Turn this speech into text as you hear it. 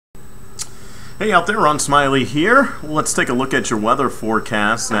Hey out there, Ron Smiley here. Let's take a look at your weather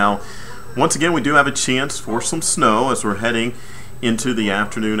forecast. Now, once again, we do have a chance for some snow as we're heading into the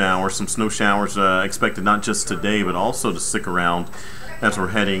afternoon hours. Some snow showers expected not just today, but also to stick around as we're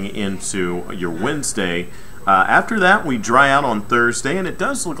heading into your Wednesday. After that, we dry out on Thursday, and it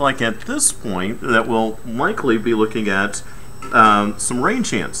does look like at this point that we'll likely be looking at some rain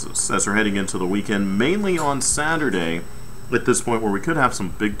chances as we're heading into the weekend, mainly on Saturday at this point, where we could have some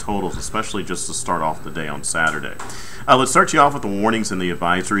big totals, especially just to start off the day on Saturday. Let's start you off with the warnings and the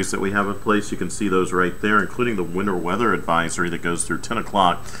advisories that we have in place. You can see those right there, including the winter weather advisory that goes through 10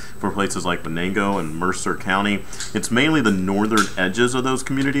 o'clock for places like Venango and Mercer County. It's mainly the northern edges of those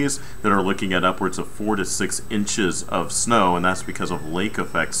communities that are looking at upwards of 4 to 6 inches of snow, and that's because of lake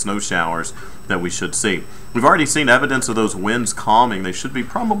effect snow showers that we should see. We've already seen evidence of those winds calming. They should be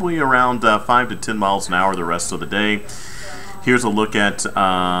probably around 5 to 10 miles an hour the rest of the day. Here's a look at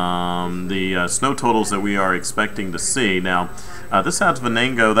the snow totals that we are expecting to see. Now, this has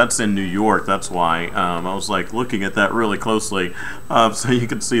Venango. That's in New York. That's why I was like looking at that really closely. So you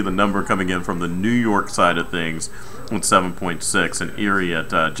can see the number coming in from the New York side of things with 7.6 and Erie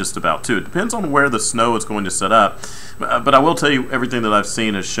at just about 2. It depends on where the snow is going to set up. But I will tell you, everything that I've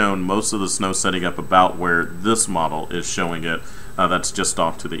seen has shown most of the snow setting up about where this model is showing it. That's just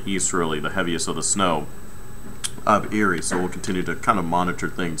off to the east, really, the heaviest of the snow of Erie, so we'll continue to kind of monitor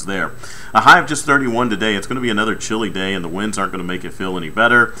things there. A high of just 31 today. It's going to be another chilly day, and the winds aren't going to make it feel any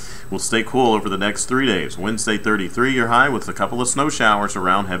better. We'll stay cool over the next 3 days. Wednesday, 33 your high with a couple of snow showers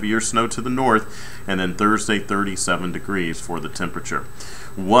around, heavier snow to the north, and then Thursday, 37 degrees for the temperature.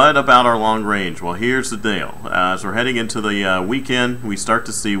 What about our long range? Well, here's the deal. As we're heading into the weekend, we start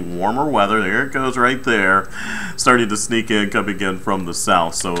to see warmer weather. There it goes right there, starting to sneak in, coming in from the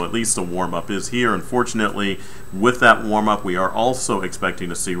south. So at least a warm-up is here. Unfortunately, with that warm-up, we are also expecting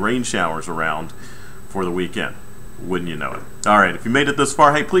to see rain showers around for the weekend. Wouldn't you know it? All right, if you made it this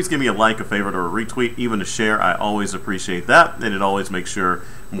far, hey, please give me a like, a favorite, or a retweet, even a share. I always appreciate that, and it always makes sure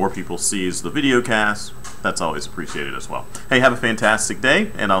more people sees the video cast. That's always appreciated as well. Hey, have a fantastic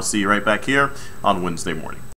day, and I'll see you right back here on Wednesday morning.